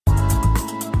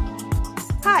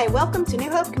Hi, welcome to New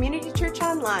Hope Community Church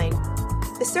Online.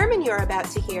 The sermon you're about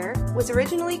to hear was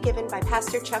originally given by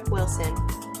Pastor Chuck Wilson.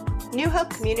 New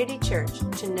Hope Community Church,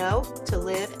 to know, to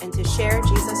live, and to share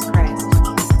Jesus Christ.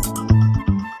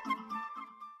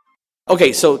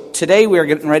 Okay, so today we are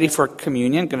getting ready for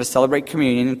communion, going to celebrate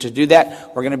communion. To do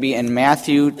that, we're going to be in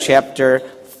Matthew chapter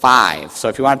 5. So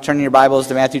if you want to turn your Bibles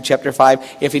to Matthew chapter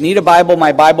 5. If you need a Bible,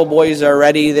 my Bible boys are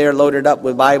ready. They're loaded up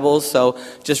with Bibles. So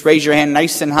just raise your hand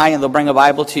nice and high and they'll bring a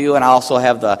Bible to you. And I also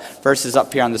have the verses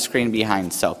up here on the screen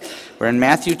behind. So we're in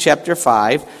Matthew chapter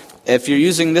 5. If you're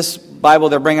using this Bible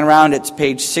they're bringing around, it's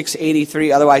page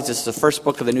 683. Otherwise, it's the first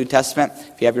book of the New Testament.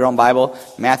 If you have your own Bible,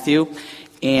 Matthew.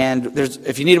 And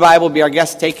if you need a Bible, be our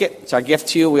guest, take it. It's our gift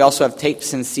to you. We also have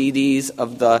tapes and CDs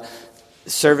of the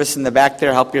service in the back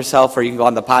there. Help yourself, or you can go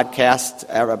on the podcast.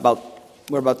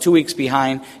 We're about 2 weeks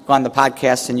behind. Go on the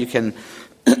podcast and you can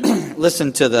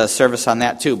listen to the service on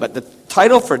that too. But the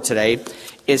title for today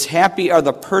is Happy Are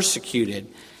the Persecuted.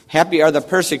 Happy are the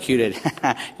persecuted.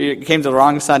 You came to the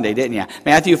wrong Sunday, didn't you?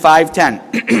 Matthew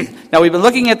 5:10. Now we've been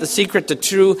looking at the secret to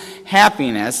true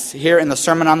happiness here in the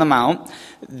Sermon on the Mount,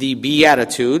 the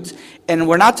Beatitudes. And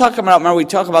we're not talking about, remember we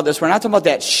talk about this, we're not talking about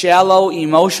that shallow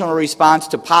emotional response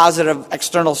to positive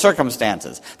external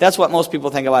circumstances. That's what most people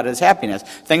think about as happiness.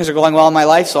 Things are going well in my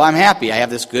life, so I'm happy. I have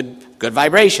this good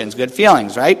vibrations, good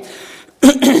feelings, right?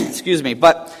 Excuse me.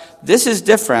 But this is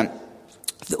different.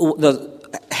 The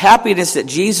happiness that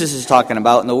Jesus is talking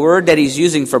about, and the word that he's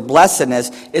using for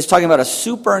blessedness, is talking about a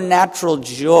supernatural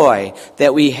joy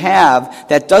that we have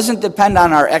that doesn't depend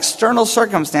on our external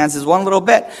circumstances one little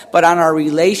bit, but on our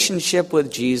relationship with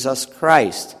Jesus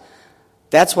Christ.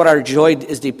 That's what our joy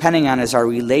is depending on, is our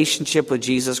relationship with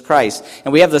Jesus Christ.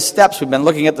 And we have the steps. We've been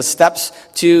looking at the steps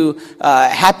to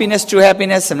happiness, true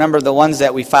happiness. And remember the ones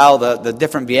that we follow, the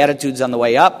different Beatitudes on the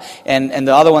way up. And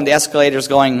the other one, the escalator's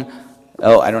going...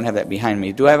 Oh, I don't have that behind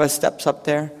me. Do I have a steps up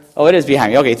there? Oh, it is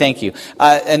behind me. Okay, thank you.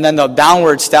 And then the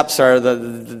downward steps are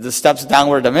the steps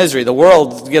downward to misery. The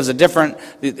world gives a different,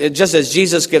 just as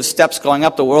Jesus gives steps going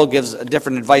up, the world gives a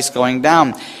different advice going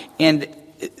down. And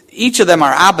each of them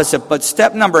are opposite, but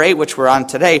step number 8, which we're on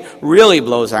today, really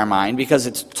blows our mind because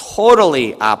it's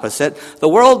totally opposite. The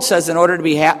world says in order to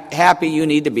be happy, you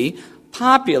need to be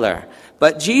popular.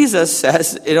 But Jesus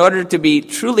says in order to be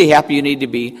truly happy, you need to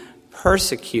be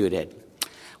persecuted.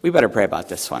 We better pray about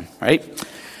this one, right?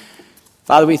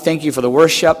 Father, we thank you for the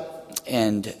worship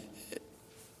and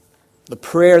the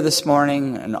prayer this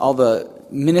morning and all the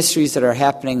ministries that are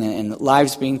happening and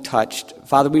lives being touched.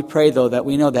 Father, we pray, though, that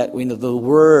we know the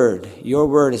Word, your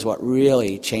Word is what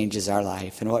really changes our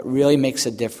life and what really makes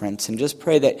a difference. And just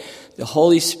pray that the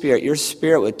Holy Spirit, your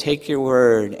Spirit, would take your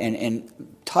Word and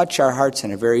touch our hearts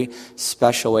in a very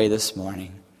special way this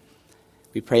morning.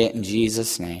 We pray it in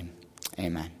Jesus' name.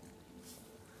 Amen.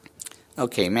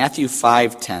 Okay, Matthew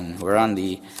 5:10. We're on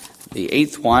the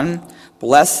 8th one.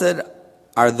 Blessed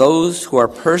are those who are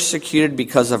persecuted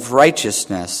because of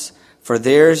righteousness, for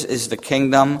theirs is the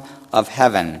kingdom of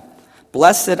heaven.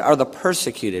 Blessed are the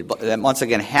persecuted. Once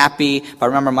again, happy, but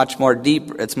remember much more deep.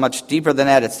 It's much deeper than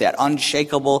that. It's that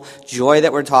unshakable joy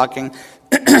that we're talking.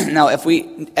 Now, if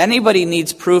anybody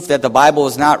needs proof that the Bible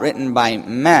is not written by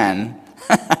men,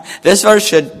 this verse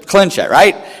should clinch it,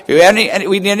 right? If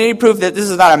we need any proof that this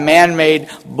is not a man-made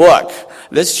book,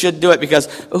 this should do it, because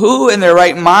who in their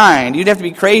right mind, you'd have to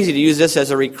be crazy to use this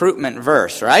as a recruitment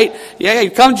verse, right? Yeah,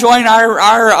 come join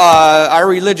our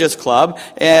religious club.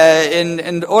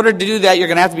 In order to do that, you're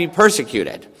going to have to be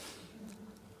persecuted.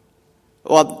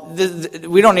 Well,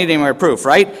 we don't need any more proof,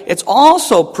 right? It's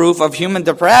also proof of human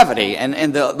depravity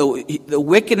and the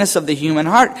wickedness of the human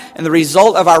heart. And the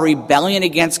result of our rebellion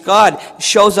against God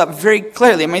shows up very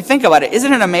clearly. I mean, think about it.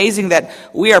 Isn't it amazing that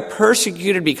we are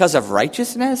persecuted because of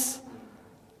righteousness?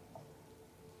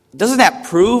 Doesn't that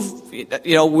prove,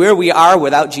 where we are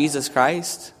without Jesus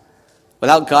Christ?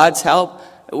 Without God's help?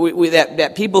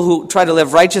 That people who try to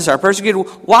live righteous are persecuted.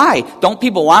 Why? Don't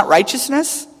people want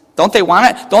righteousness? Don't they want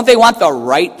it? Don't they want the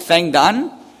right thing done?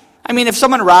 I mean, if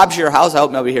someone robs your house, I hope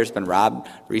nobody here has been robbed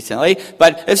recently,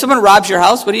 but if someone robs your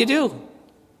house, what do?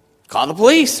 Call the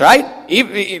police, right?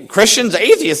 Even Christians,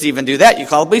 atheists even do that. You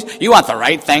call the police. You want the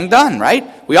right thing done,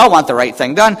 right? We all want the right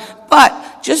thing done.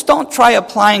 But just don't try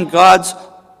applying God's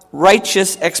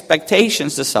righteous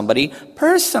expectations to somebody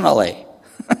personally.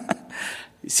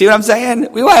 See what I'm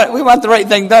saying? We want the right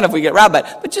thing done if we get robbed,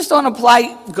 but just don't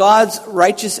apply God's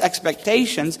righteous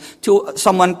expectations to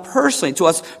someone personally, to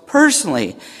us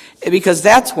personally. Because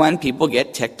that's when people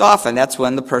get ticked off, and that's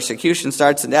when the persecution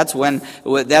starts, and that's when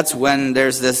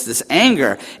there's this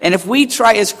anger. And if we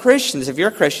try as Christians, if you're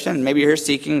a Christian, maybe you're here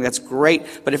seeking, that's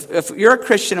great. But if you're a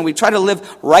Christian and we try to live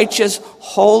righteous,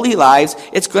 holy lives,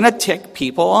 it's going to tick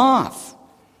people off.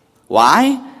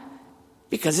 Why?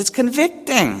 Because it's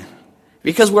convicting.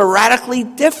 Because we're radically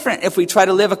different if we try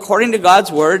to live according to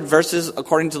God's word versus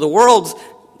according to the world's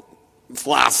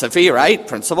philosophy, right?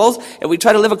 Principles. If we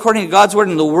try to live according to God's word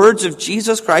and the words of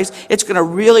Jesus Christ, it's going to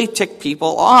really tick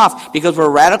people off because we're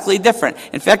radically different.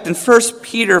 In fact, in 1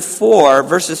 Peter 4,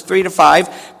 verses 3 to 5,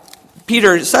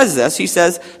 Peter says this. He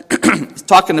says,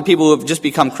 talking to people who have just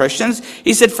become Christians,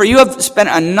 he said, "For you have spent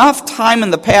enough time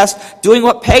in the past doing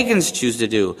what pagans choose to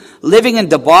do, living in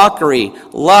debauchery,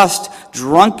 lust,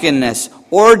 drunkenness,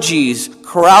 orgies,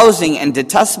 carousing, and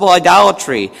detestable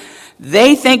idolatry.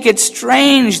 They think it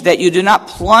strange that you do not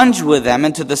plunge with them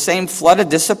into the same flood of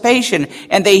dissipation,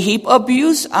 and they heap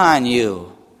abuse on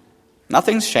you."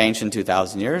 Nothing's changed in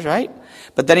 2,000 years, right?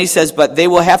 But then he says, "But they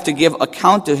will have to give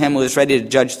account to him who is ready to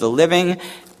judge the living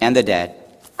and the dead."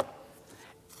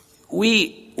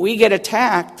 We get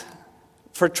attacked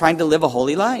for trying to live a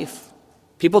holy life.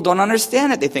 People don't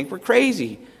understand it. They think we're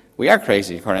crazy. We are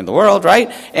crazy according to the world,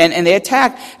 right? And they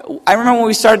attack. I remember when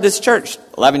we started this church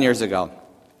 11 years ago.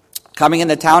 Coming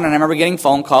into town, and I remember getting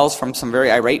phone calls from some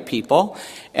very irate people,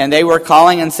 and they were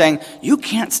calling and saying, "You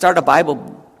can't start a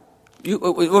Bible."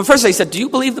 Well, first they said, "Do you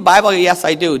believe the Bible?" "Yes,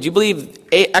 I do." "Do you believe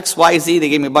X, Y, Z?" They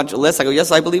gave me a bunch of lists. I go,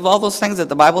 "Yes, I believe all those things that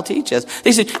the Bible teaches."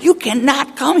 They said, "You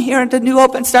cannot come here into New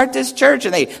Hope and start this church."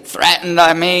 And they threatened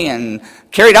on me and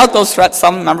carried out those threats.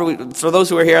 Some, remember, for those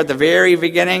who were here at the very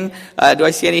beginning, do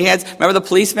I see any hands? Remember the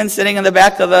policemen sitting in the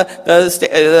back of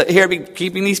here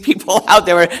keeping these people out?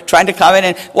 They were trying to come in.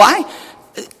 And why?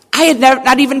 I had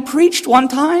not even preached one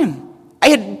time.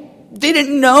 They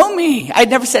didn't know me. I'd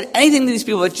never said anything to these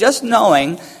people, but just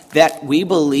knowing that we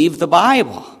believe the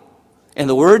Bible and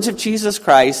the words of Jesus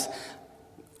Christ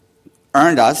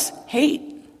earned us hate.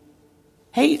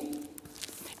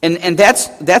 And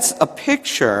that's a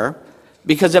picture,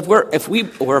 because if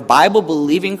we're Bible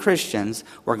believing Christians,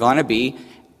 we're going to be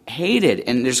hated,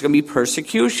 and there's going to be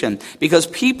persecution because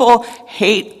people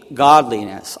hate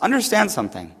godliness. Understand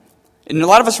something. And a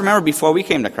lot of us remember before we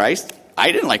came to Christ,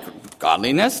 I didn't like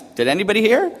godliness. Did anybody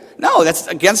here? No, that's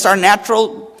against our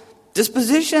natural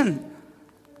disposition.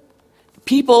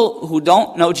 People who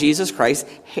don't know Jesus Christ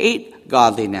hate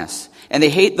godliness. And they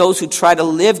hate those who try to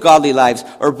live godly lives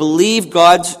or believe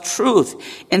God's truth.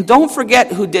 And don't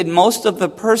forget who did most of the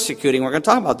persecuting. We're going to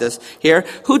talk about this here.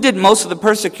 Who did most of the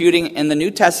persecuting in the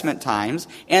New Testament times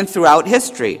and throughout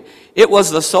history? It was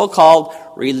the so-called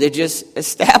religious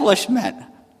establishment,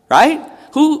 right?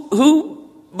 Who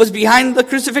was behind the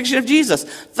crucifixion of Jesus?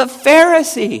 The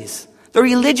Pharisees, the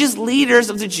religious leaders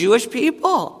of the Jewish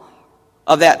people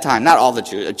of that time. Not all the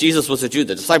Jews. Jesus was a Jew.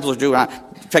 The disciples were Jews. We're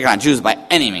not picking on Jews by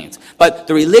any means. But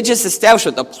the religious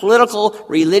establishment, the political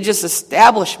religious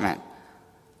establishment.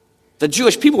 The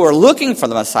Jewish people were looking for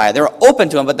the Messiah. They were open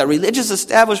to him, but the religious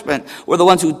establishment were the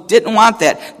ones who didn't want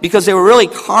that because they were really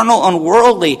carnal and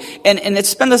worldly. And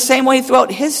it's been the same way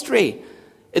throughout history.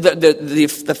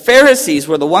 The Pharisees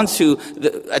were the ones who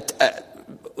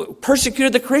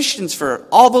persecuted the Christians for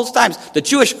all those times. The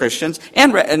Jewish Christians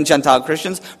and Gentile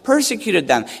Christians persecuted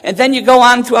them. And then you go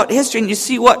on throughout history and you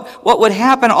see what would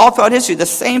happen all throughout history. The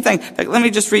same thing. In fact, let me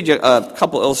just read you a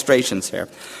couple illustrations here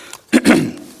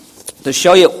to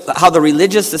show you how the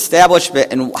religious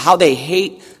establishment and how they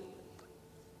hate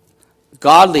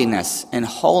godliness and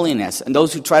holiness and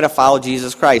those who try to follow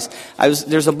Jesus Christ.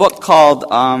 There's a book called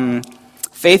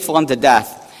Faithful Unto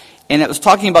Death. And it was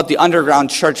talking about the underground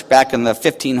church back in the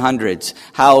 1500s,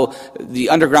 how the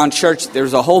underground church, there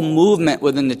was a whole movement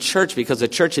within the church because the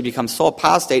church had become so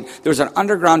apostate. There was an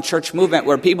underground church movement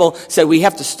where people said we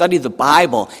have to study the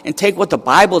Bible and take what the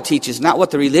Bible teaches, not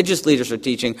what the religious leaders are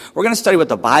teaching. We're going to study what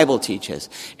the Bible teaches.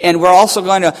 And we're also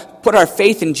going to put our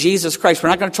faith in Jesus Christ. We're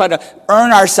not going to try to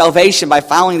earn our salvation by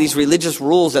following these religious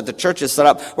rules that the church has set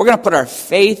up. We're going to put our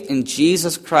faith in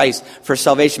Jesus Christ for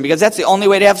salvation because that's the only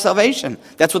way to have salvation.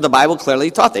 That's what the Bible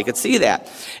clearly taught. They could see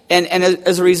that. And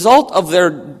as a result of their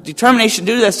determination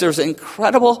to do this, there was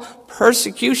incredible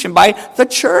persecution by the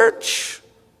church.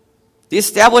 The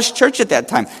established church at that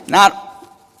time. Not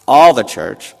all the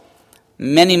church.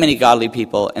 Many, many godly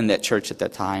people in that church at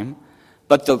that time.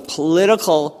 But the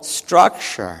political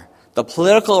structure, The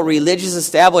political religious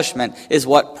establishment is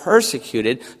what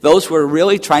persecuted those who were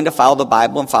really trying to follow the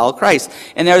Bible and follow Christ.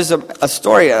 And there's a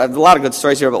story, a lot of good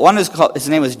stories here, but one is called, his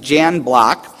name was Jan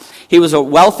Block. He was a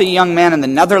wealthy young man in the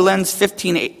Netherlands.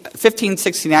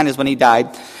 1569 is when he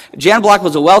died. Jan Block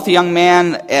was a wealthy young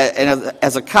man, and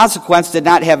as a consequence did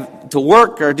not have to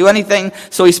work or do anything,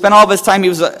 so he spent all of his time,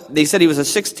 they said he was a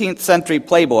 16th century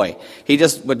playboy. He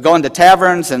just would go into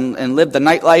taverns and live the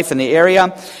nightlife in the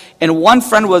area. And one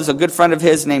friend was a good friend of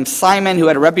his named Simon, who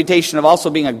had a reputation of also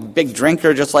being a big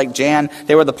drinker, just like Jan.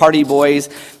 They were the party boys.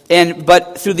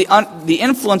 But through the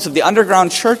influence of the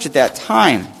underground church at that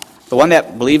time, the one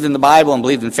that believed in the Bible and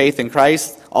believed in faith in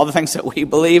Christ, all the things that we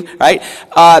believe, right?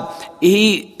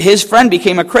 His friend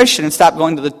became a Christian and stopped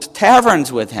going to the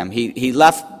taverns with him. He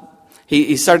left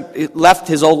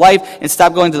his old life and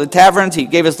stopped going to the taverns. He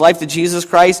gave his life to Jesus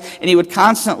Christ, and he would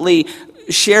constantly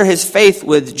share his faith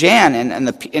with Jan,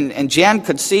 and Jan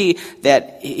could see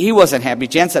that he wasn't happy.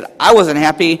 Jan said, I wasn't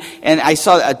happy, and I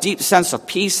saw a deep sense of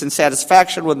peace and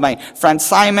satisfaction with my friend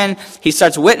Simon. He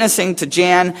starts witnessing to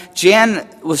Jan. Jan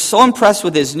was so impressed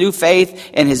with his new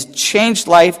faith and his changed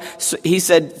life. So he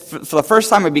said, for the first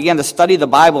time I began to study the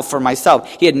Bible for myself.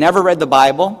 He had never read the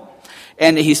Bible.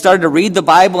 And he started to read the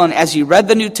Bible, and as he read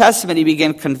the New Testament, he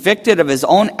began convicted of his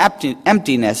own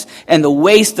emptiness and the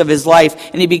waste of his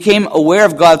life. And he became aware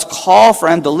of God's call for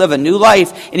him to live a new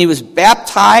life. And he was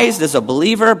baptized as a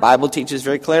believer. Bible teaches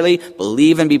very clearly,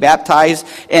 believe and be baptized.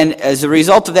 And as a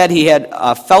result of that, he had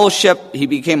a fellowship. He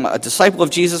became a disciple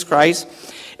of Jesus Christ.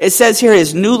 It says here,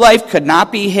 his new life could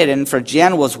not be hidden, for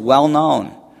Jan was well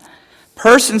known.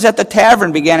 Persons at the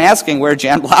tavern began asking where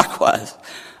Jan Block was.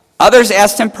 Others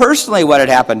asked him personally what had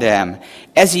happened to him.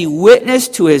 As he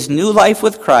witnessed to his new life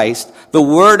with Christ, the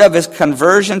word of his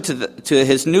conversion to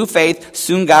his new faith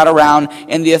soon got around,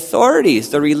 and the authorities,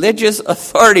 the religious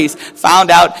authorities, found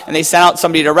out, and they sent out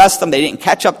somebody to arrest him. They didn't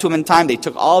catch up to him in time. They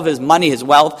took all of his money, his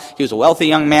wealth. He was a wealthy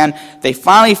young man. They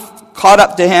finally caught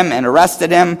up to him and arrested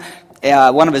him.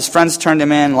 One of his friends turned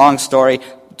him in, long story.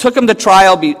 Took him to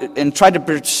trial and tried to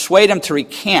persuade him to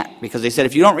recant, because they said,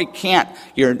 if you don't recant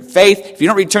your faith, if you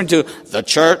don't return to the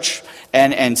church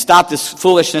and stop this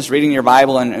foolishness, reading your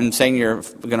Bible and saying you're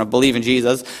going to believe in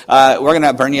Jesus, we're going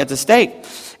to burn you at the stake.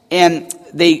 And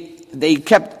they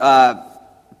kept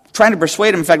trying to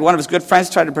persuade him. In fact, one of his good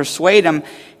friends tried to persuade him.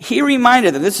 He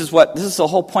reminded them, this is the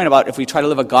whole point about if we try to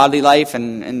live a godly life,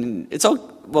 and it's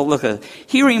well, look at it.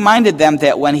 He reminded them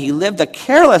that when he lived a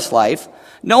careless life,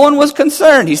 no one was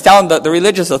concerned. He's telling the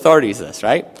religious authorities this,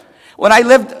 right? When I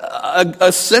lived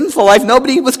a sinful life,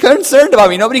 nobody was concerned about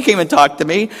me. Nobody came and talked to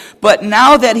me. But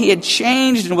now that he had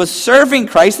changed and was serving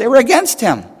Christ, they were against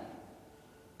him.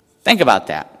 Think about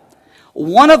that.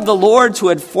 One of the lords who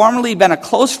had formerly been a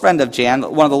close friend of Jan,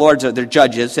 one of the lords of their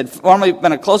judges, had formerly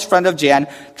been a close friend of Jan,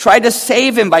 tried to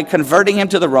save him by converting him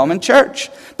to the Roman church.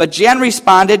 But Jan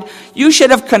responded, you should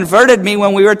have converted me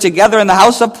when we were together in the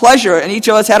house of pleasure and each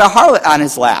of us had a harlot on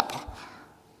his lap.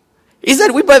 He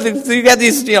said, we got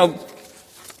these,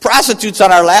 prostitutes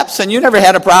on our laps, and you never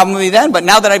had a problem with me then, but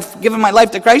now that I've given my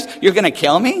life to Christ, you're going to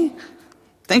kill me?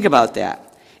 Think about that.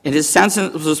 And his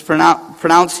sentence was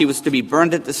pronounced, he was to be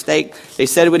burned at the stake. They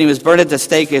said when he was burned at the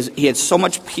stake, he had so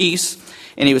much peace,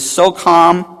 and he was so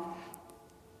calm,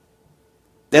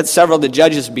 that several of the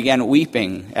judges began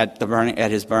weeping at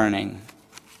his burning.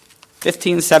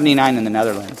 1579 in the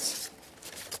Netherlands.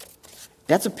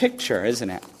 That's a picture, isn't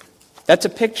it? That's a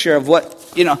picture of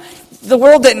what, the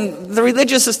world the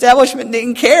religious establishment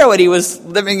didn't care when he was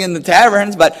living in the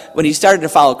taverns, but when he started to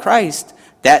follow Christ,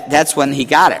 that's when he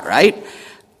got it, right?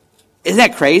 Isn't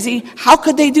that crazy? How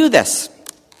could they do this?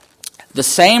 The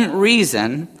same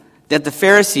reason that the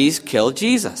Pharisees killed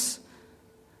Jesus.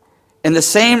 And the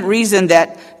same reason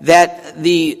that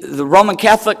the Roman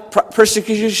Catholic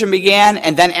persecution began,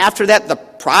 and then after that, the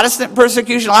Protestant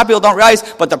persecution. A lot of people don't realize,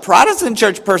 but the Protestant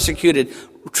church persecuted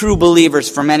true believers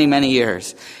for many, many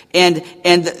years. And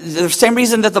the same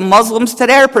reason that the Muslims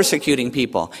today are persecuting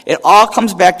people. It all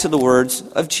comes back to the words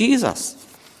of Jesus.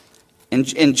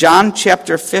 In John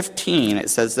chapter 15, it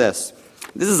says this.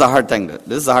 This is a hard thing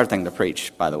to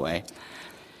preach, by the way.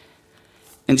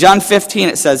 In John 15,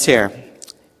 it says here,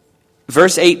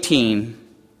 verse 18,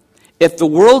 if the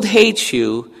world hates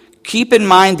you, keep in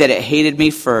mind that it hated me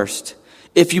first.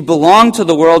 If you belong to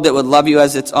the world, it would love you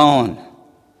as its own.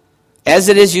 As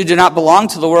it is, you do not belong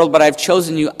to the world, but I've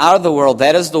chosen you out of the world.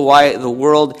 That is why the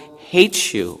world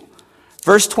hates you.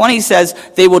 Verse 20 says,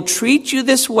 they will treat you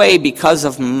this way because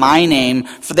of my name,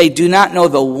 for they do not know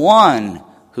the one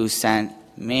who sent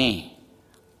me.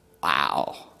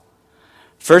 Wow.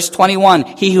 Verse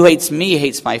 21, he who hates me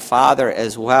hates my Father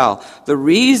as well. The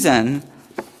reason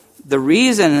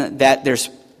that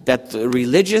the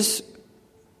religious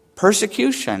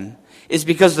persecution is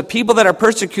because the people that are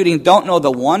persecuting don't know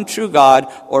the one true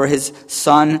God or his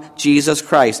Son, Jesus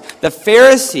Christ. The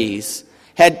Pharisees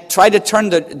had tried to turn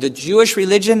the Jewish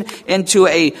religion into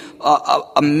a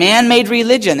man-made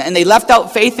religion, and they left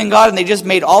out faith in God, and they just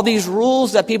made all these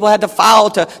rules that people had to follow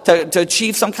to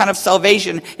achieve some kind of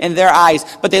salvation in their eyes.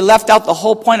 But they left out the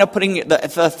whole point of putting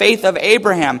the faith of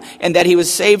Abraham, and that he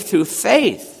was saved through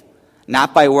faith,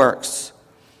 not by works.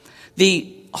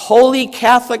 The Holy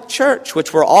Catholic Church,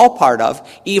 which we're all part of,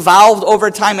 evolved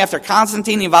over time. After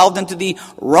Constantine, evolved into the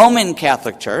Roman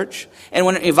Catholic Church. And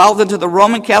when it evolved into the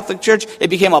Roman Catholic Church, it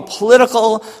became a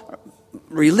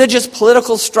religious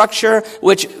political structure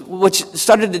which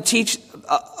started to teach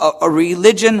a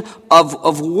religion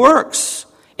of works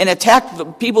and attacked the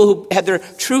people who had their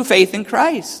true faith in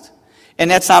Christ.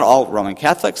 And that's not all Roman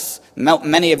Catholics.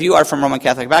 Many of you are from Roman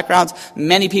Catholic backgrounds.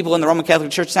 Many people in the Roman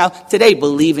Catholic Church now today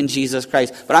believe in Jesus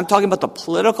Christ. But I'm talking about the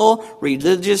political,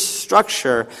 religious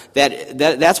structure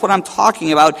that's what I'm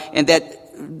talking about, and that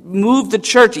moved the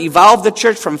church, evolved the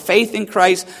church from faith in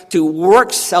Christ to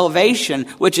works salvation,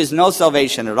 which is no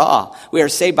salvation at all. We are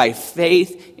saved by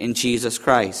faith in Jesus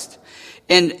Christ.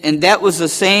 And that was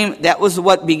that was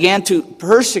what began to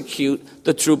persecute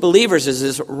the true believers, is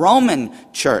this Roman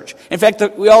church. In fact,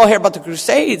 we all hear about the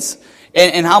Crusades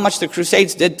and how much the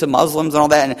Crusades did to Muslims and all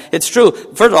that. And it's true.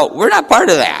 First of all, we're not part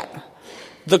of that.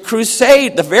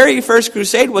 The very first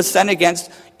crusade was sent against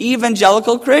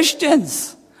evangelical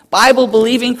Christians,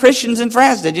 Bible-believing Christians in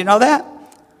France. Did you know that?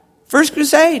 First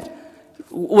crusade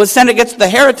was sent against the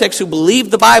heretics who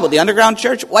believed the Bible. The underground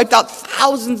church wiped out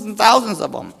thousands and thousands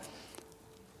of them.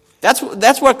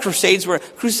 That's what crusades were.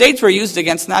 Crusades were used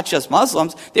against not just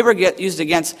Muslims. They were used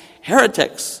against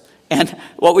heretics and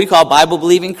what we call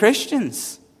Bible-believing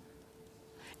Christians.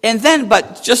 And then,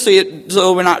 but just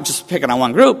so we're not just picking on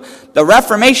one group, the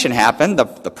Reformation happened, the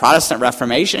Protestant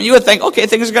Reformation. You would think, okay,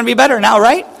 things are going to be better now,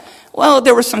 right? Well,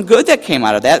 there was some good that came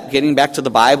out of that, getting back to the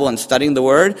Bible and studying the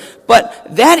Word.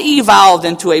 But that evolved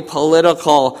into a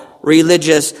political,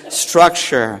 religious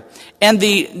structure. And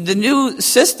the new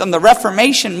system, the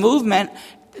Reformation movement,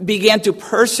 began to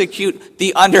persecute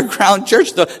the underground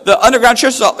church. The underground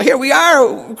church, so here we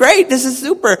are, great, this is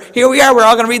super. Here we are, we're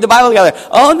all going to read the Bible together.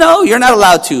 Oh no, you're not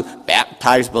allowed to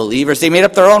baptize believers. They made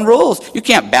up their own rules. You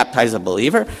can't baptize a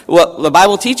believer. Well, the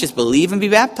Bible teaches, believe and be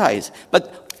baptized.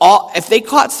 But if they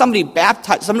caught somebody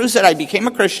baptized, somebody who said, I became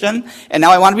a Christian, and now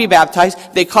I want to be baptized,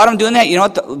 they caught them doing that, you know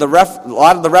what a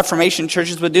lot of the Reformation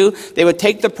churches would do? They would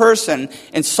take the person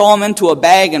and sew them into a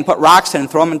bag and put rocks in and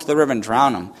throw them into the river and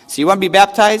drown them. So you want to be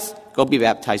baptized? Go be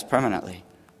baptized permanently.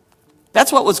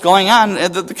 That's what was going on.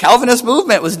 The Calvinist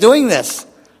movement was doing this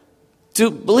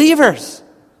to believers.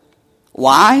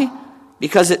 Why?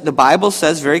 Because the Bible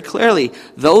says very clearly,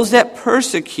 those that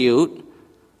persecute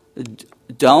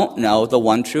don't know the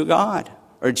one true God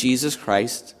or Jesus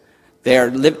Christ.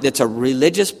 It's a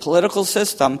religious political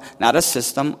system, not a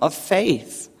system of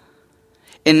faith.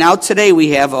 And now today we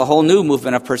have a whole new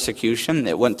movement of persecution.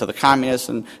 It went to the communists,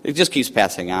 and it just keeps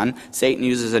passing on. Satan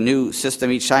uses a new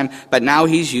system each time, but now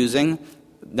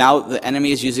the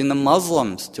enemy is using the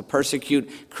Muslims to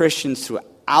persecute Christians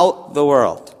throughout the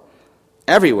world,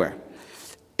 everywhere.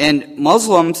 And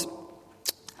Muslims,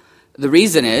 the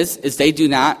reason is they do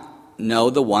not know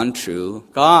the one true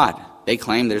God. They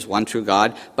claim there's one true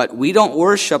God, but we don't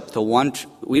worship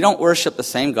the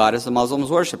same God as the Muslims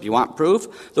worship. You want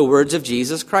proof? The words of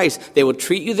Jesus Christ. They will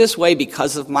treat you this way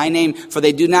because of my name, for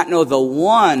they do not know the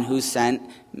one who sent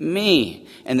me.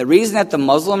 And the reason that the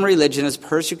Muslim religion is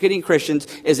persecuting Christians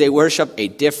is they worship a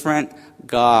different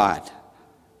God.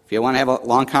 If you want to have a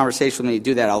long conversation with me,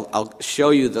 do that. I'll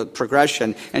show you the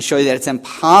progression and show you that it's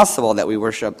impossible that we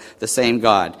worship the same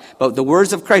God. But the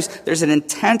words of Christ, there's an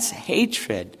intense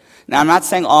hatred. Now, I'm not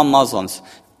saying all Muslims.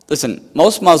 Listen,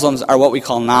 most Muslims are what we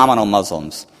call nominal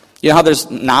Muslims. You know how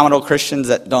there's nominal Christians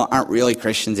that aren't really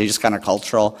Christians, they're just kind of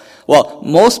cultural? Well,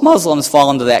 most Muslims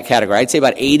fall into that category. I'd say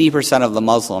about 80% of the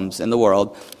Muslims in the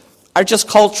world are just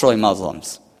culturally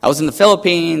Muslims. I was in the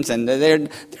Philippines, and they're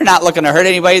not looking to hurt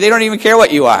anybody. They don't even care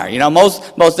what you are. You know,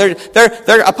 most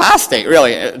they're apostate,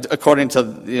 really, according to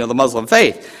the Muslim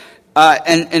faith.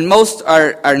 And most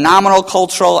are nominal,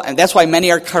 cultural, and that's why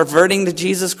many are converting to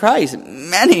Jesus Christ.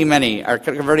 Many are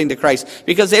converting to Christ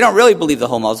because they don't really believe the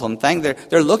whole Muslim thing.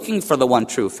 They're looking for the one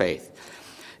true faith.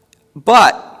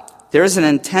 But there is an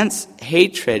intense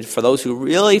hatred for those who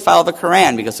really follow the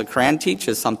Quran, because the Quran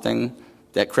teaches something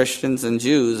that Christians and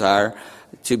Jews are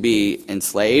to be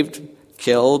enslaved,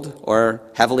 killed, or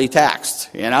heavily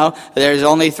taxed. There's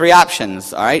only 3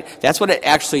 options, all right? That's what it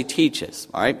actually teaches,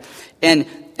 all right? And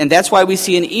that's why we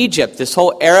see in Egypt, this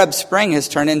whole Arab Spring has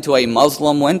turned into a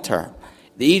Muslim winter.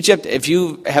 Egypt, if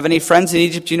you have any friends in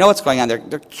Egypt, you know what's going on.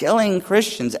 They're killing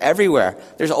Christians everywhere.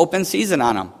 There's open season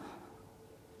on them.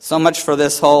 So much for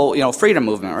this whole, freedom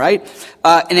movement, right?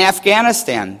 In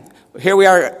Afghanistan, here we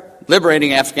are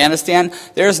liberating Afghanistan.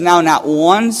 There's now not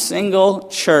one single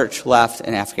church left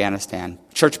in Afghanistan,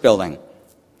 church building.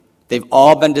 They've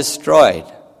all been destroyed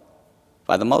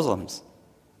by the Muslims.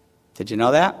 Did you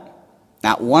know that?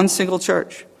 Not one single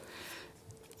church.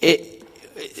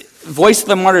 Voice of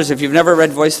the Martyrs, if you've never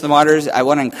read Voice of the Martyrs, I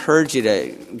want to encourage you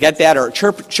to get that, or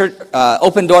Church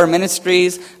Open Door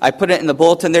Ministries. I put it in the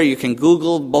bulletin there. You can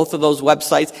Google both of those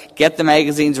websites, get the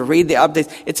magazines, read the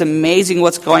updates. It's amazing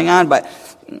what's going on, but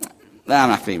I'm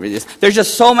not going to read this. There's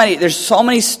so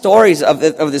many stories of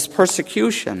this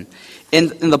persecution.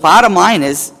 And the bottom line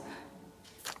is,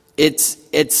 it's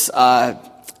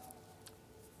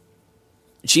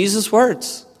Jesus'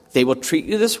 words. They will treat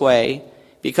you this way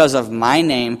because of my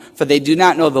name, for they do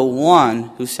not know the one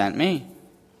who sent me.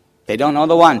 They don't know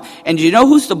the one. And do you know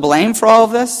who's to blame for all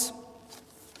of this?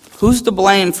 Who's to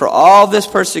blame for all this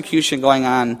persecution going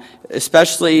on,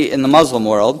 especially in the Muslim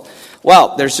world?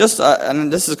 Well, there's just,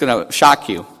 and this is going to shock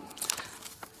you.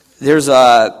 There's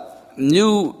a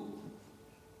new,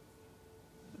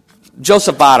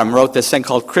 Joseph Bottom wrote this thing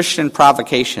called Christian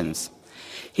Provocations.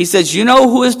 He says, you know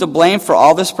who is to blame for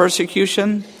all this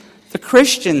persecution? The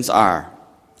Christians are.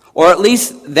 Or at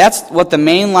least that's what the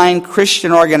mainline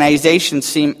Christian organizations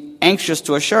seem anxious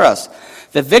to assure us.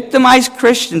 The victimized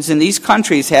Christians in these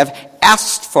countries have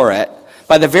asked for it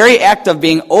by the very act of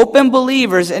being open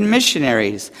believers and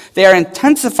missionaries. They are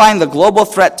intensifying the global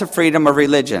threat to freedom of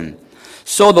religion.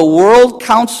 So the World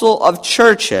Council of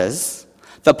Churches,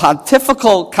 the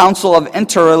Pontifical Council of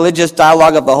Interreligious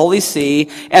Dialogue of the Holy See,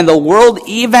 and the World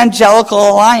Evangelical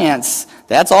Alliance,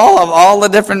 that's all the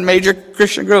different major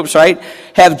Christian groups, right,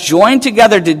 have joined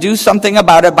together to do something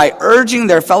about it by urging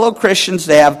their fellow Christians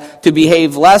to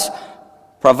behave less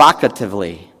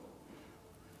provocatively.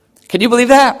 Can you believe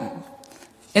that?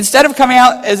 Instead of coming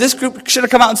out, as this group should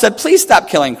have come out and said, please stop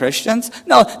killing Christians.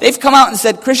 No, they've come out and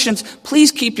said, Christians,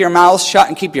 please keep your mouths shut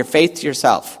and keep your faith to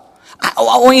yourself.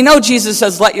 We know Jesus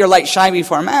says, let your light shine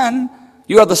before men.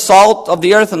 You are the salt of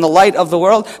the earth and the light of the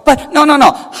world. But no.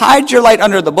 Hide your light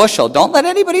under the bushel. Don't let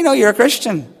anybody know you're a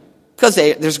Christian. Because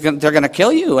they're going to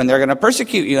kill you, and they're going to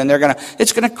persecute you, and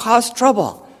it's going to cause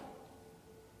trouble.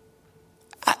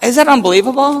 Is that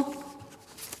unbelievable?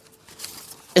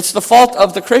 It's the fault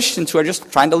of the Christians who are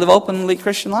just trying to live openly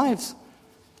Christian lives.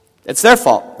 It's their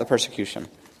fault, the persecution.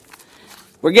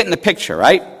 We're getting the picture,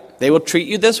 right? They will treat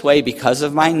you this way because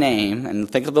of my name. And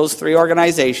think of those 3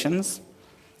 organizations.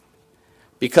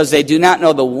 Because they do not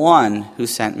know the one who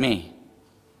sent me.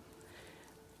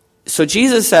 So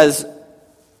Jesus says,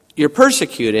 you're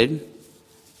persecuted,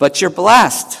 but you're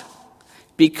blessed.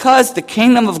 Because the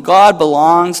kingdom of God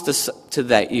belongs to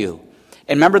that you.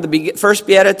 And remember the first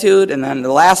beatitude, and then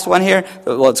the last one here,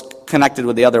 well, it's connected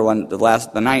with the other one, the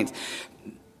 9th,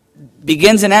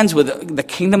 begins and ends with the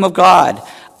kingdom of God.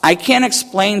 I can't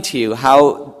explain to you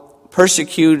how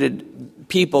persecuted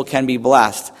people can be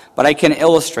blessed, but I can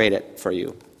illustrate it for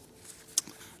you.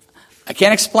 I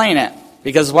can't explain it,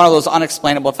 because it's one of those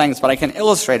unexplainable things, but I can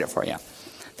illustrate it for you.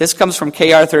 This comes from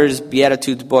Kay Arthur's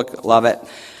Beatitudes book, love it.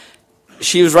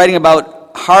 She was writing about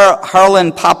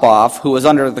Harlan Popov, who was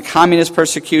under the communist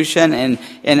persecution, and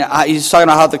he's talking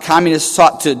about how the communists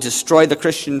sought to destroy the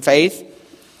Christian faith.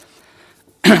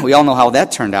 We all know how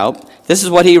that turned out. This is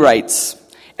what he writes.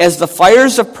 As the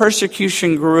fires of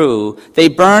persecution grew, they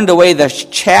burned away the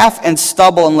chaff and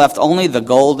stubble and left only the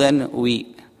golden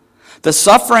wheat. The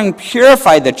suffering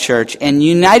purified the church and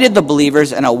united the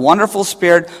believers in a wonderful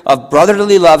spirit of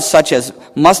brotherly love such as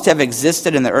must have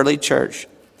existed in the early church.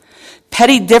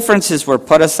 Petty differences were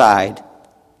put aside.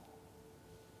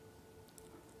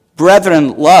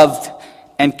 Brethren loved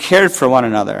and cared for one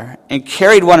another and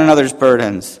carried one another's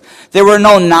burdens. There were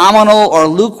no nominal or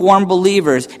lukewarm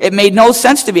believers. It made no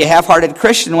sense to be a half-hearted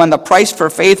Christian when the price for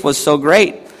faith was so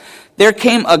great. There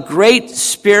came a great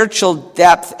spiritual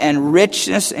depth and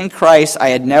richness in Christ I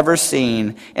had never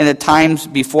seen in the times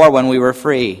before when we were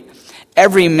free.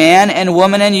 Every man and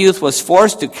woman and youth was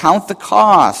forced to count the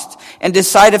cost and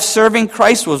decide if serving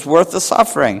Christ was worth the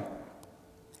suffering.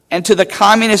 And to the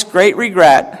communist great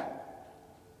regret,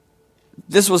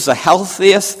 this was the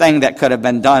healthiest thing that could have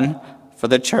been done for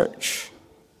the church.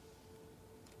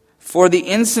 For the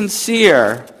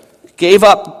insincere gave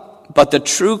up But the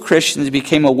true Christians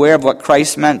became aware of what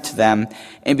Christ meant to them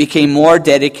and became more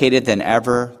dedicated than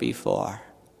ever before.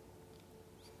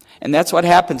 And that's what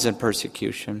happens in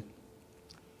persecution.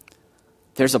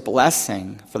 There's a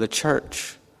blessing for the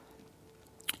church.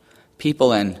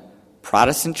 People in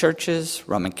Protestant churches,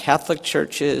 Roman Catholic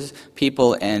churches,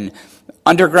 people in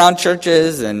underground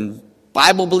churches and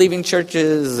Bible-believing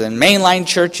churches and mainline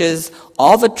churches,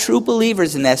 all the true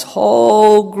believers in this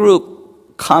whole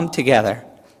group come together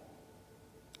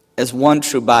as one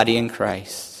true body in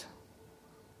Christ.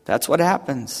 That's what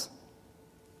happens.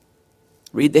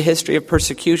 Read the history of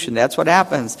persecution. That's what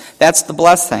happens. That's the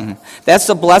blessing. That's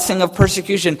the blessing of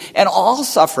persecution and all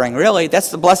suffering, really.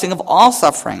 That's the blessing of all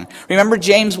suffering. Remember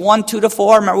James 1,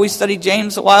 2-4? Remember we studied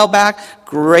James a while back?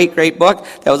 Great, great book.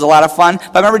 That was a lot of fun.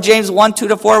 But remember James 1,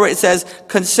 2-4 where it says,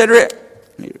 consider it,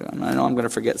 I know I'm going to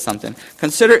forget something.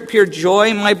 Consider it pure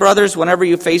joy, my brothers, whenever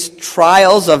you face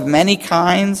trials of many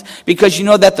kinds, because you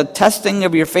know that the testing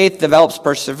of your faith develops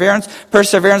perseverance.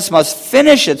 Perseverance must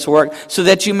finish its work so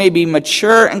that you may be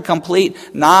mature and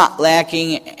complete, not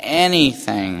lacking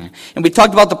anything. And we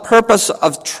talked about the purpose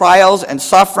of trials and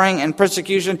suffering and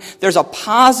persecution. There's a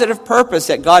positive purpose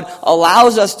that God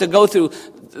allows us to go through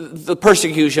the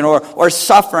persecution or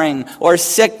suffering or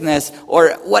sickness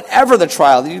or whatever the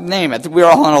trial, you name it. We're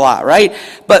all in a lot, right?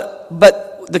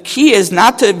 But the key is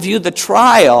not to view the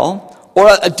trial or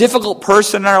a difficult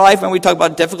person in our life. When we talk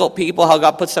about difficult people, how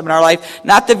God puts them in our life,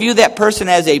 not to view that person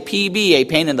as a PB, a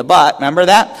pain in the butt. Remember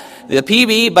that? The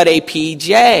PB, but a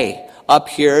PJ. A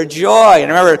pure joy.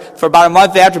 And I remember for about a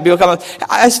month after people come up,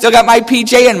 I still got my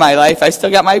PJ in my life. I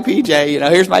still got my PJ.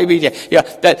 Here's my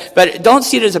PJ. But don't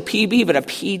see it as a PB, but a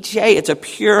PJ. It's a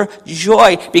pure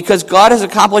joy because God is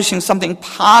accomplishing something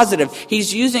positive.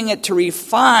 He's using it to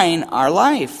refine our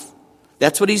life.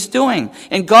 That's what he's doing.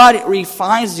 And God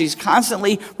refines. He's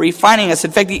constantly refining us.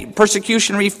 In fact, the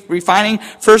persecution refining,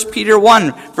 1 Peter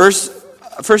 1 verses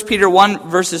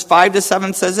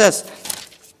 5-7 says this.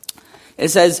 It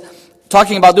says,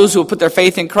 talking about those who have put their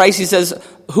faith in Christ, he says,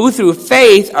 who through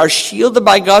faith are shielded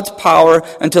by God's power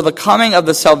until the coming of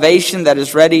the salvation that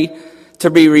is ready to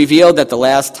be revealed at the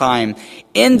last time.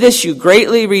 In this you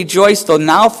greatly rejoice, though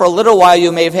now for a little while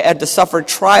you may have had to suffer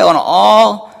trial and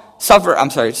suffer,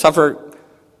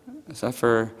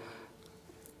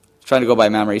 trying to go by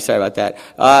memory, sorry about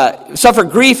that. Suffer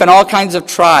grief and all kinds of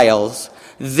trials.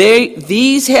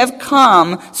 These have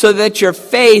come so that your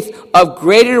faith of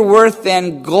greater worth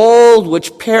than gold,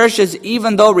 which perishes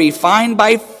even though refined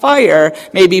by fire,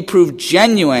 may be proved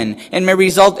genuine and may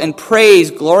result in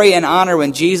praise, glory, and honor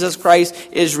when Jesus Christ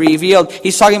is revealed.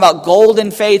 He's talking about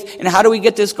golden faith. And how do we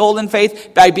get this golden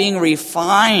faith? By being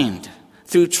refined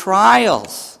through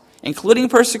trials, including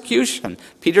persecution.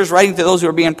 Peter's writing to those who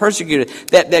are being persecuted.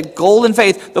 That golden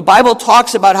faith. The Bible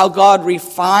talks about how God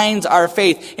refines our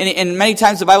faith. And many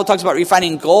times the Bible talks about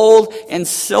refining gold and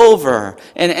silver.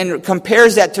 And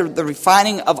compares that to the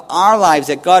refining of our lives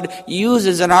that God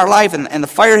uses in our life and the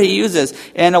fire he uses.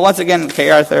 And once again, K.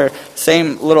 Arthur,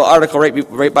 same little article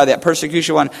right by that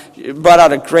persecution one, brought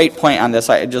out a great point on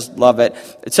this. I just love it.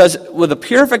 It says, with the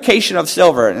purification of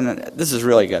silver, and this is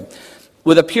really good.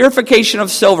 With the purification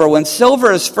of silver, when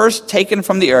silver is first taken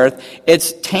from the earth,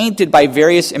 it's tainted by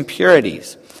various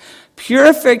impurities.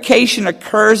 Purification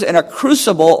occurs in a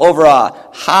crucible over a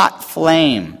hot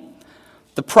flame.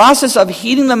 The process of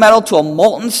heating the metal to a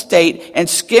molten state and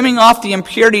skimming off the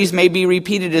impurities may be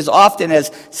repeated as often as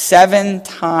 7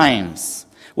 times,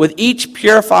 with each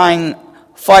purifying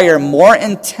fire more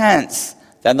intense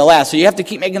than the last. So you have to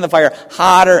keep making the fire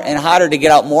hotter and hotter to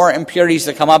get out more impurities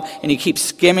to come up, and you keep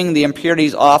skimming the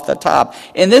impurities off the top.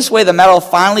 In this way, the metal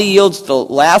finally yields the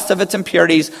last of its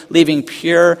impurities, leaving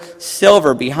pure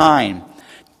silver behind.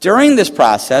 During this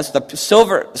process, the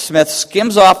silversmith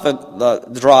skims off the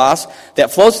dross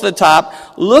that floats to the top.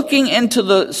 Looking into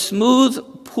the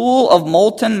smooth pool of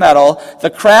molten metal, the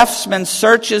craftsman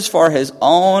searches for his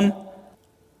own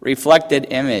reflected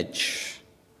image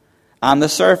on the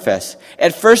surface.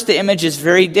 At first, the image is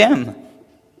very dim.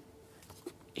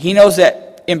 He knows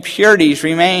that impurities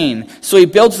remain, so he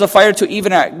builds the fire to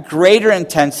even a greater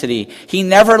intensity. He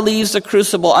never leaves the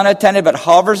crucible unattended, but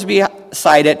hovers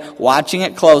beside it, watching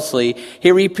it closely.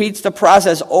 He repeats the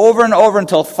process over and over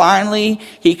until finally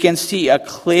he can see a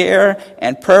clear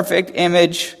and perfect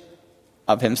image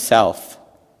of himself.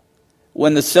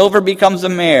 When the silver becomes a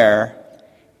mirror,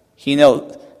 he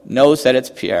knows that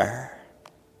it's pure.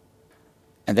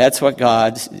 And that's what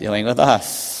God's doing with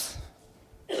us.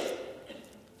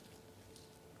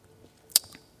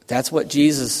 That's what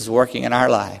Jesus is working in our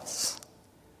lives.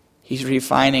 He's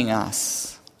refining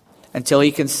us until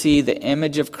he can see the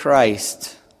image of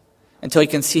Christ until he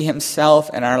can see himself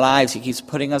in our lives. He keeps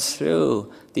putting us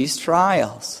through these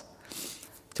trials.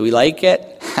 Do we like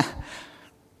it?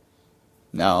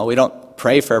 No, we don't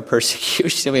pray for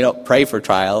persecution. We don't pray for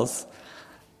trials,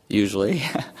 usually.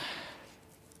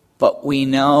 But we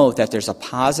know that there's a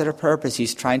positive purpose.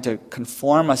 He's trying to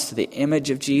conform us to the image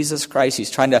of Jesus Christ.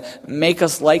 He's trying to make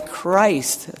us like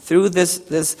Christ through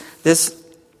this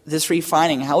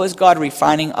refining. How is God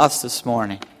refining us this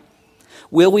morning?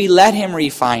 Will we let him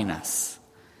refine us?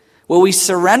 Will we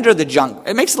surrender the junk?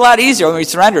 It makes it a lot easier when we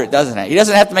surrender it, doesn't it? He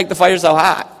doesn't have to make the fire so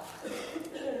hot.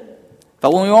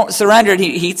 But when we won't surrender it,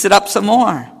 he heats it up some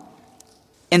more.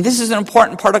 And this is an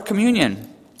important part of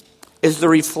communion, is the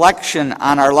reflection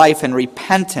on our life and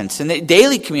repentance. And the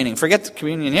daily communing, forget the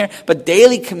communion here, but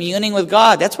daily communing with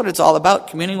God. That's what it's all about,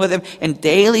 communing with him and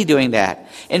daily doing that.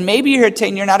 And maybe you're here today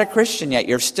and you're not a Christian yet.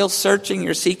 You're still searching,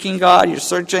 you're seeking God, you're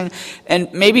searching.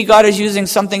 And maybe God is using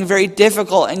something very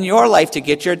difficult in your life to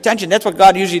get your attention. That's what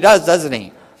God usually does, doesn't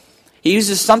he? He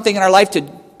uses something in our life to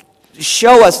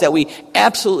show us that we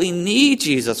absolutely need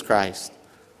Jesus Christ.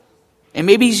 And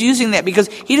maybe he's using that because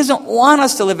he doesn't want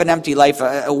us to live an empty life,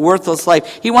 a worthless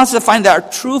life. He wants us to find our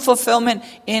true fulfillment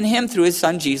in him through his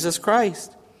son, Jesus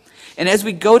Christ. And as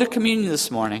we go to communion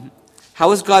this morning,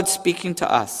 how is God speaking to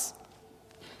us?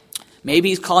 Maybe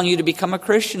he's calling you to become a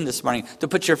Christian this morning, to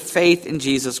put your faith in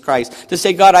Jesus Christ, to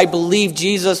say, God, I believe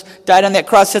Jesus died on that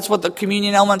cross. That's what the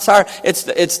communion elements are. It's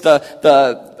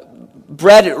the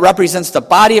bread represents the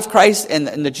body of Christ, and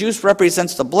the juice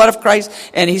represents the blood of Christ.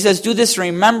 And he says, do this in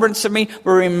remembrance of me.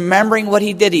 We're remembering what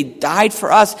he did. He died for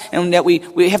us, and that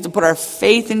we have to put our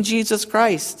faith in Jesus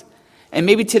Christ. And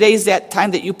maybe today is that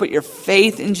time that you put your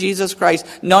faith in Jesus Christ,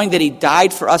 knowing that he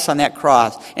died for us on that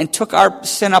cross and took our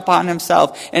sin upon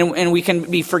himself. And we can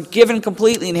be forgiven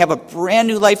completely and have a brand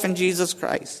new life in Jesus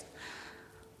Christ.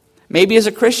 Maybe as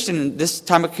a Christian, this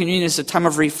time of communion is a time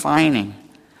of refining.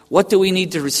 What do we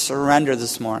need to surrender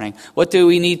this morning? What do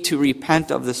we need to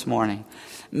repent of this morning?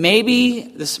 Maybe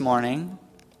this morning,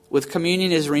 with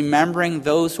communion, is remembering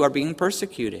those who are being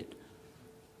persecuted.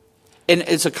 And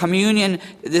it's a communion,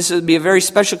 this would be a very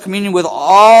special communion with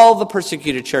all the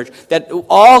persecuted church, that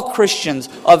all Christians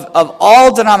of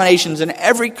all denominations in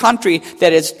every country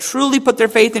that has truly put their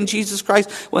faith in Jesus Christ,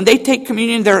 when they take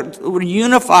communion, they're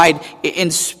unified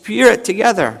in spirit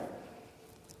together.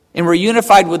 And we're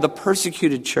unified with the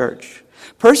persecuted church.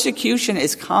 Persecution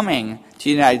is coming to the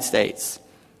United States.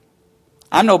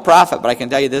 I'm no prophet, but I can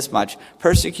tell you this much.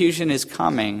 Persecution is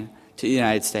coming to the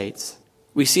United States.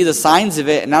 We see the signs of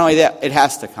it, and not only that, it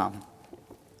has to come.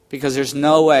 Because there's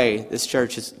no way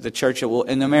the church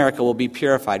in America will be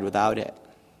purified without it.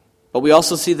 But we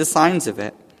also see the signs of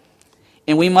it.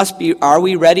 And are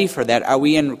we ready for that? Are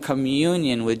we in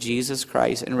communion with Jesus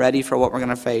Christ and ready for what we're going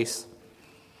to face?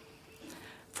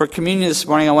 For communion this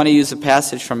morning, I want to use a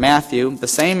passage from Matthew, the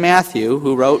same Matthew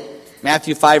who wrote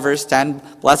Matthew 5, verse 10,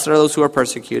 blessed are those who are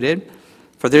persecuted,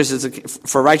 for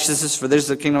righteousness, for theirs is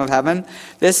the kingdom of heaven.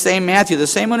 This same Matthew, the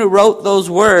same one who wrote those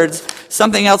words,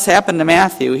 something else happened to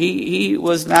Matthew. He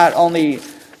was not only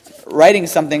writing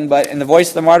something, but in the Voice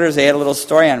of the Martyrs, they had a little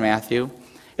story on Matthew.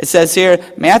 It says here,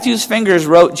 Matthew's fingers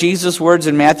wrote Jesus' words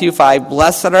in Matthew 5,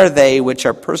 blessed are they which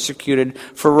are persecuted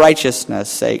for righteousness'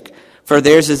 sake, for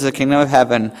theirs is the kingdom of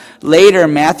heaven. Later,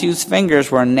 Matthew's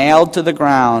fingers were nailed to the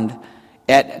ground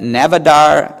at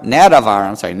Nadavar,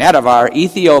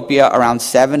 Ethiopia, around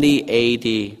 70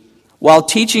 A.D. While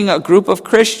teaching a group of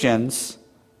Christians,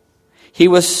 he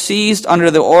was seized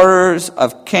under the orders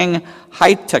of King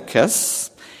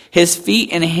Hytacus. His feet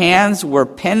and hands were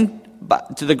pinned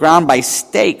to the ground by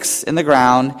stakes in the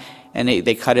ground, and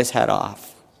they cut his head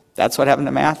off. That's what happened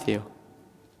to Matthew.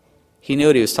 He knew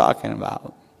what he was talking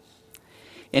about.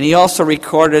 And he also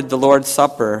recorded the Lord's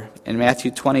Supper in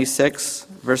Matthew 26,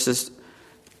 verses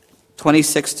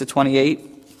 26 to 28.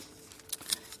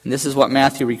 And this is what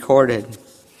Matthew recorded.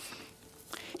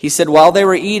 He said, while they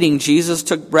were eating, Jesus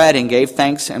took bread and gave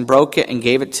thanks and broke it and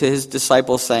gave it to his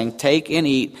disciples, saying, take and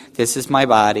eat, this is my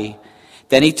body.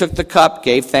 Then he took the cup,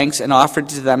 gave thanks, and offered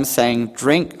to them, saying,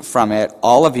 drink from it,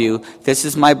 all of you. This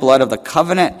is my blood of the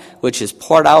covenant, which is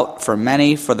poured out for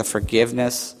many for the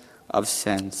forgiveness of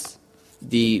sins.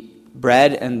 The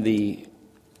bread and the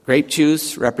grape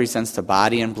juice represents the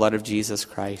body and blood of Jesus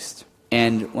Christ.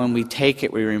 And when we take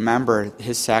it, we remember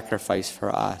his sacrifice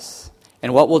for us.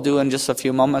 And what we'll do in just a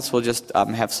few moments, we'll just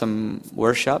have some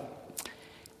worship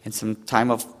and some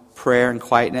time of prayer and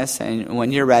quietness. And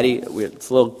when you're ready, it's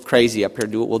a little crazy up here.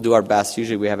 We'll do our best.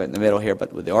 Usually we have it in the middle here,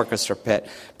 but with the orchestra pit.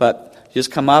 But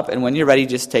just come up, and when you're ready,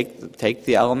 just take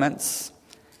the elements,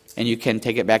 and you can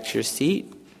take it back to your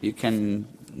seat. You can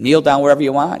kneel down wherever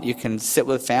you want. You can sit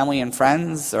with family and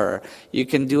friends, or you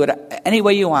can do it any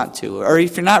way you want to. Or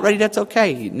if you're not ready, that's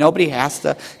okay. Nobody has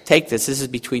to take this. This is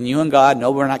between you and God.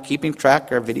 No, we're not keeping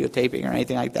track or videotaping or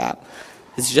anything like that.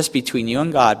 It's just between you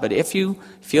and God. But if you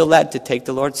feel led to take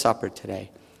the Lord's Supper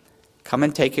today, come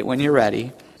and take it when you're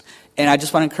ready. And I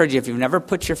just want to encourage you, if you've never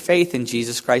put your faith in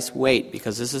Jesus Christ, wait,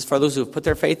 because this is for those who have put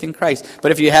their faith in Christ.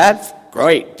 But if you have,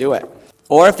 great, do it.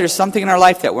 Or if there's something in our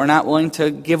life that we're not willing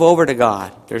to give over to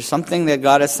God, there's something that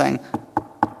God is saying,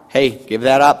 hey, give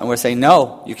that up. And we're saying,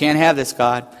 no, you can't have this,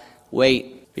 God.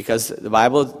 Wait, because the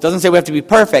Bible doesn't say we have to be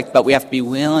perfect, but we have to be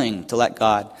willing to let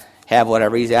God have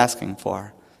whatever He's asking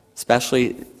for,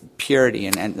 especially purity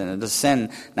and the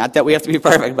sin. Not that we have to be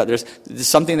perfect, but there's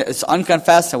something that is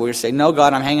unconfessed, and we say, no,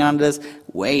 God, I'm hanging on to this.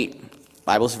 Wait. The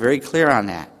Bible's very clear on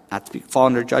that, not to fall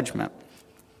under judgment.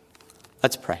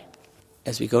 Let's pray.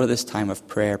 As we go to this time of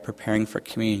prayer, preparing for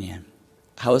communion,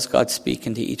 how is God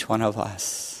speaking to each one of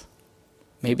us?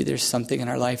 Maybe there's something in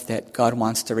our life that God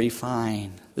wants to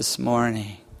refine this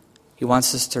morning. He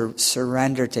wants us to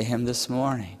surrender to Him this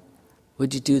morning.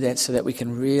 Would you do that so that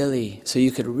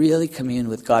you could really commune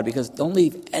with God? Because don't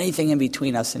leave anything in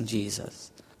between us and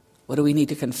Jesus. What do we need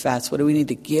to confess? What do we need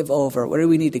to give over? What do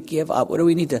we need to give up? What do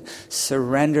we need to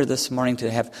surrender this morning to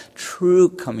have true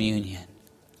communion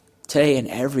today and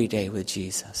every day with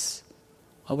Jesus?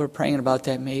 While we're praying about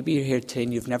that, maybe you're here today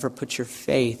and you've never put your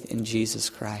faith in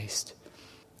Jesus Christ.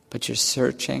 But you're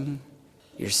searching,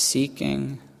 you're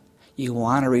seeking, you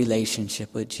want a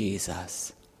relationship with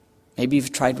Jesus. Maybe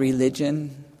you've tried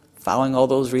religion, following all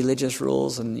those religious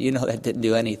rules, and you know that didn't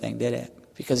do anything, did it?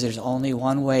 Because there's only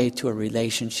one way to a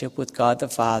relationship with God the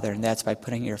Father, and that's by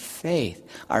putting our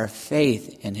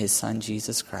faith in His Son,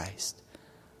 Jesus Christ.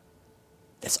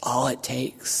 That's all it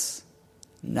takes.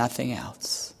 Nothing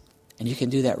else. And you can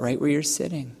do that right where you're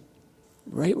sitting.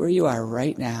 Right where you are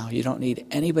right now. You don't need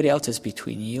anybody else. It's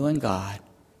between you and God.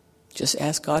 Just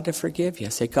ask God to forgive you.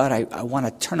 Say, God, I want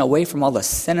to turn away from all the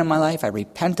sin in my life. I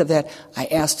repent of that. I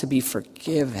ask to be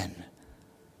forgiven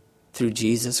through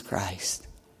Jesus Christ.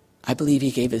 I believe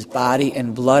He gave His body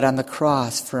and blood on the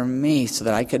cross for me so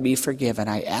that I could be forgiven.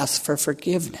 I ask for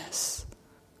forgiveness.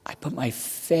 I put my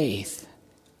faith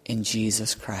in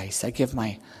Jesus Christ. I give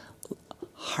my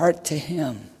heart to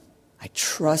Him. I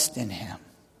trust in Him.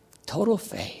 Total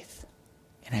faith.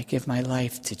 And I give my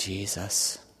life to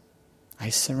Jesus. I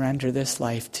surrender this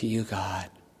life to you, God.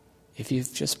 If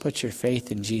you've just put your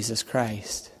faith in Jesus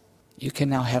Christ, you can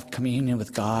now have communion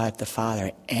with God the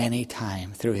Father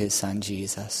anytime through His Son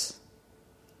Jesus.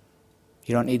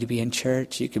 You don't need to be in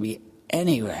church. You can be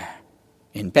anywhere.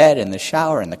 In bed, in the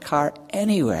shower, in the car,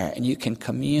 anywhere. And you can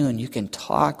commune. You can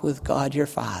talk with God your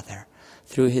Father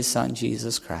through His Son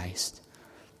Jesus Christ.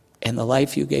 And the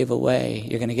life you gave away,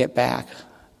 you're going to get back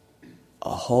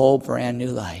a whole brand new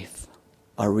life.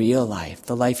 A real life,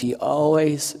 the life He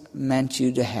always meant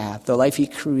you to have, the life He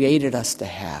created us to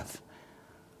have.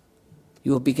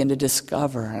 You will begin to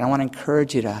discover, and I want to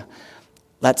encourage you to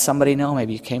let somebody know.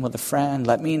 Maybe you came with a friend,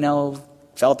 let me know,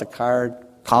 fill out the card,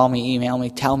 call me, email me,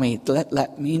 tell me,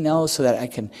 let me know so that I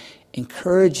can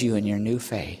encourage you in your new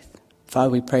faith.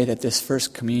 Father, we pray that this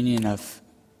first communion of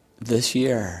this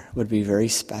year would be very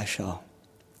special.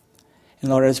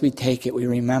 And Lord, as we take it, we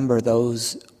remember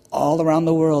those all around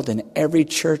the world, in every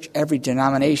church, every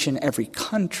denomination, every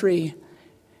country,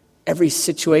 every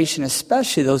situation,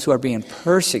 especially those who are being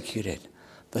persecuted.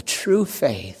 The true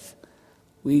faith,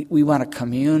 we want to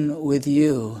commune with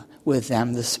you, with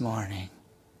them this morning.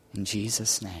 In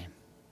Jesus' name.